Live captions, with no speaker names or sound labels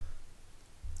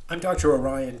I'm Dr.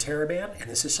 Orion Taraban,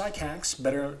 and this is PsycHacks,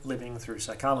 Better Living Through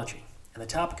Psychology. And the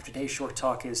topic of today's short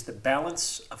talk is the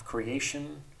balance of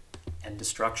creation and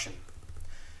destruction.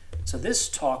 So this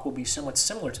talk will be somewhat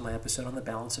similar to my episode on the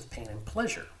balance of pain and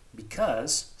pleasure,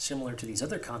 because, similar to these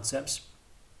other concepts,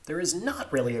 there is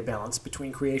not really a balance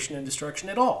between creation and destruction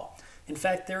at all. In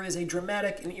fact, there is a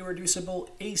dramatic and irreducible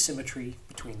asymmetry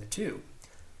between the two.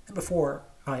 And before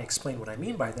I explain what I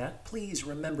mean by that, please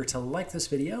remember to like this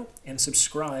video and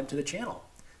subscribe to the channel.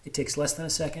 It takes less than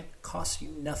a second, costs you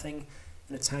nothing,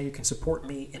 and it's how you can support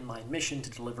me in my mission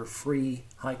to deliver free,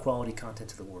 high-quality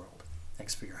content to the world.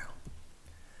 Thanks for your help.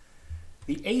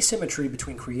 The asymmetry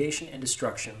between creation and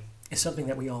destruction is something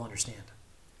that we all understand.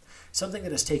 Something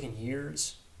that has taken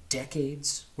years,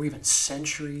 decades, or even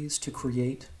centuries to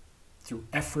create through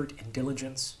effort and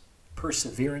diligence,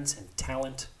 perseverance and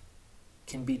talent,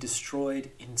 can be destroyed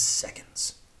in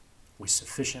seconds with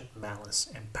sufficient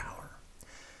malice and power.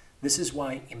 This is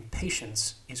why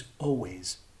impatience is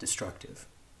always destructive.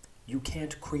 You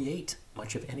can't create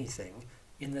much of anything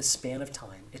in the span of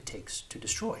time it takes to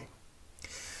destroy.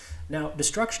 Now,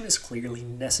 destruction is clearly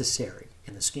necessary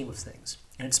in the scheme of things.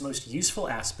 In its most useful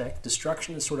aspect,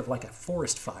 destruction is sort of like a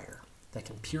forest fire that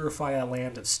can purify a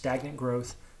land of stagnant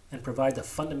growth and provide the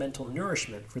fundamental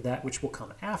nourishment for that which will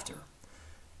come after.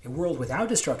 A world without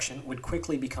destruction would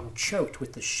quickly become choked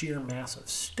with the sheer mass of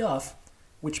stuff,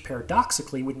 which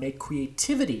paradoxically would make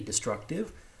creativity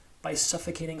destructive by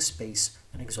suffocating space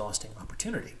and exhausting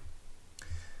opportunity.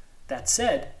 That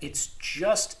said, it's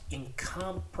just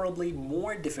incomparably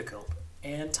more difficult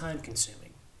and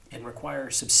time-consuming and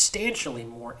requires substantially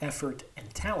more effort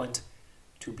and talent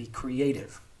to be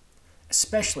creative,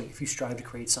 especially if you strive to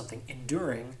create something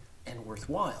enduring and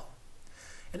worthwhile.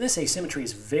 And this asymmetry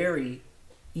is very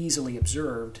easily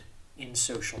observed in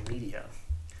social media.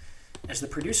 As the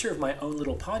producer of my own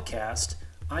little podcast,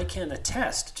 I can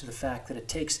attest to the fact that it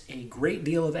takes a great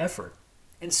deal of effort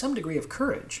and some degree of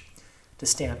courage to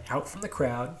stand out from the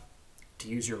crowd, to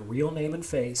use your real name and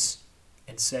face,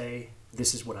 and say,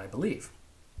 "This is what I believe."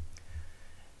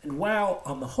 And while,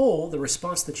 on the whole, the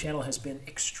response to the channel has been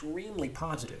extremely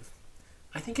positive,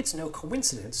 I think it's no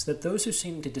coincidence that those who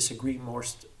seem to disagree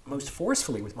most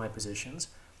forcefully with my positions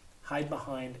hide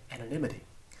behind anonymity.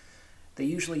 They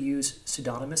usually use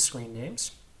pseudonymous screen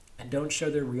names and don't show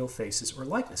their real faces or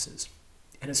likenesses.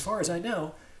 And as far as I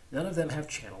know, none of them have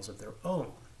channels of their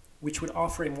own, which would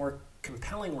offer a more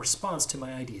compelling response to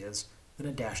my ideas than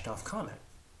a dashed-off comment.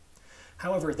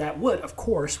 However, that would, of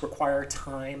course, require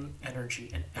time, energy,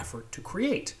 and effort to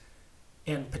create,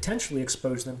 and potentially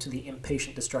expose them to the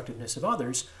impatient destructiveness of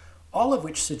others, all of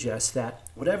which suggests that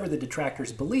whatever the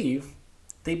detractors believe,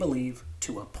 they believe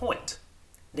to a point,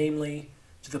 namely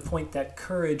to the point that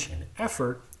courage and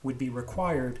effort would be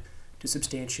required to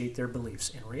substantiate their beliefs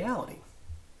in reality.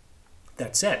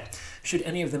 That said, should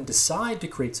any of them decide to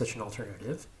create such an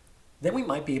alternative, then we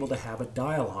might be able to have a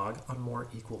dialogue on more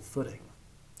equal footing.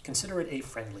 Consider it a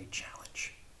friendly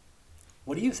challenge.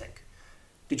 What do you think?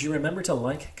 Did you remember to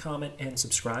like, comment, and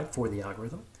subscribe for the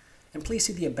algorithm? And please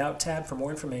see the About tab for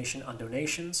more information on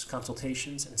donations,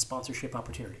 consultations, and sponsorship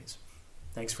opportunities.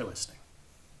 Thanks for listening.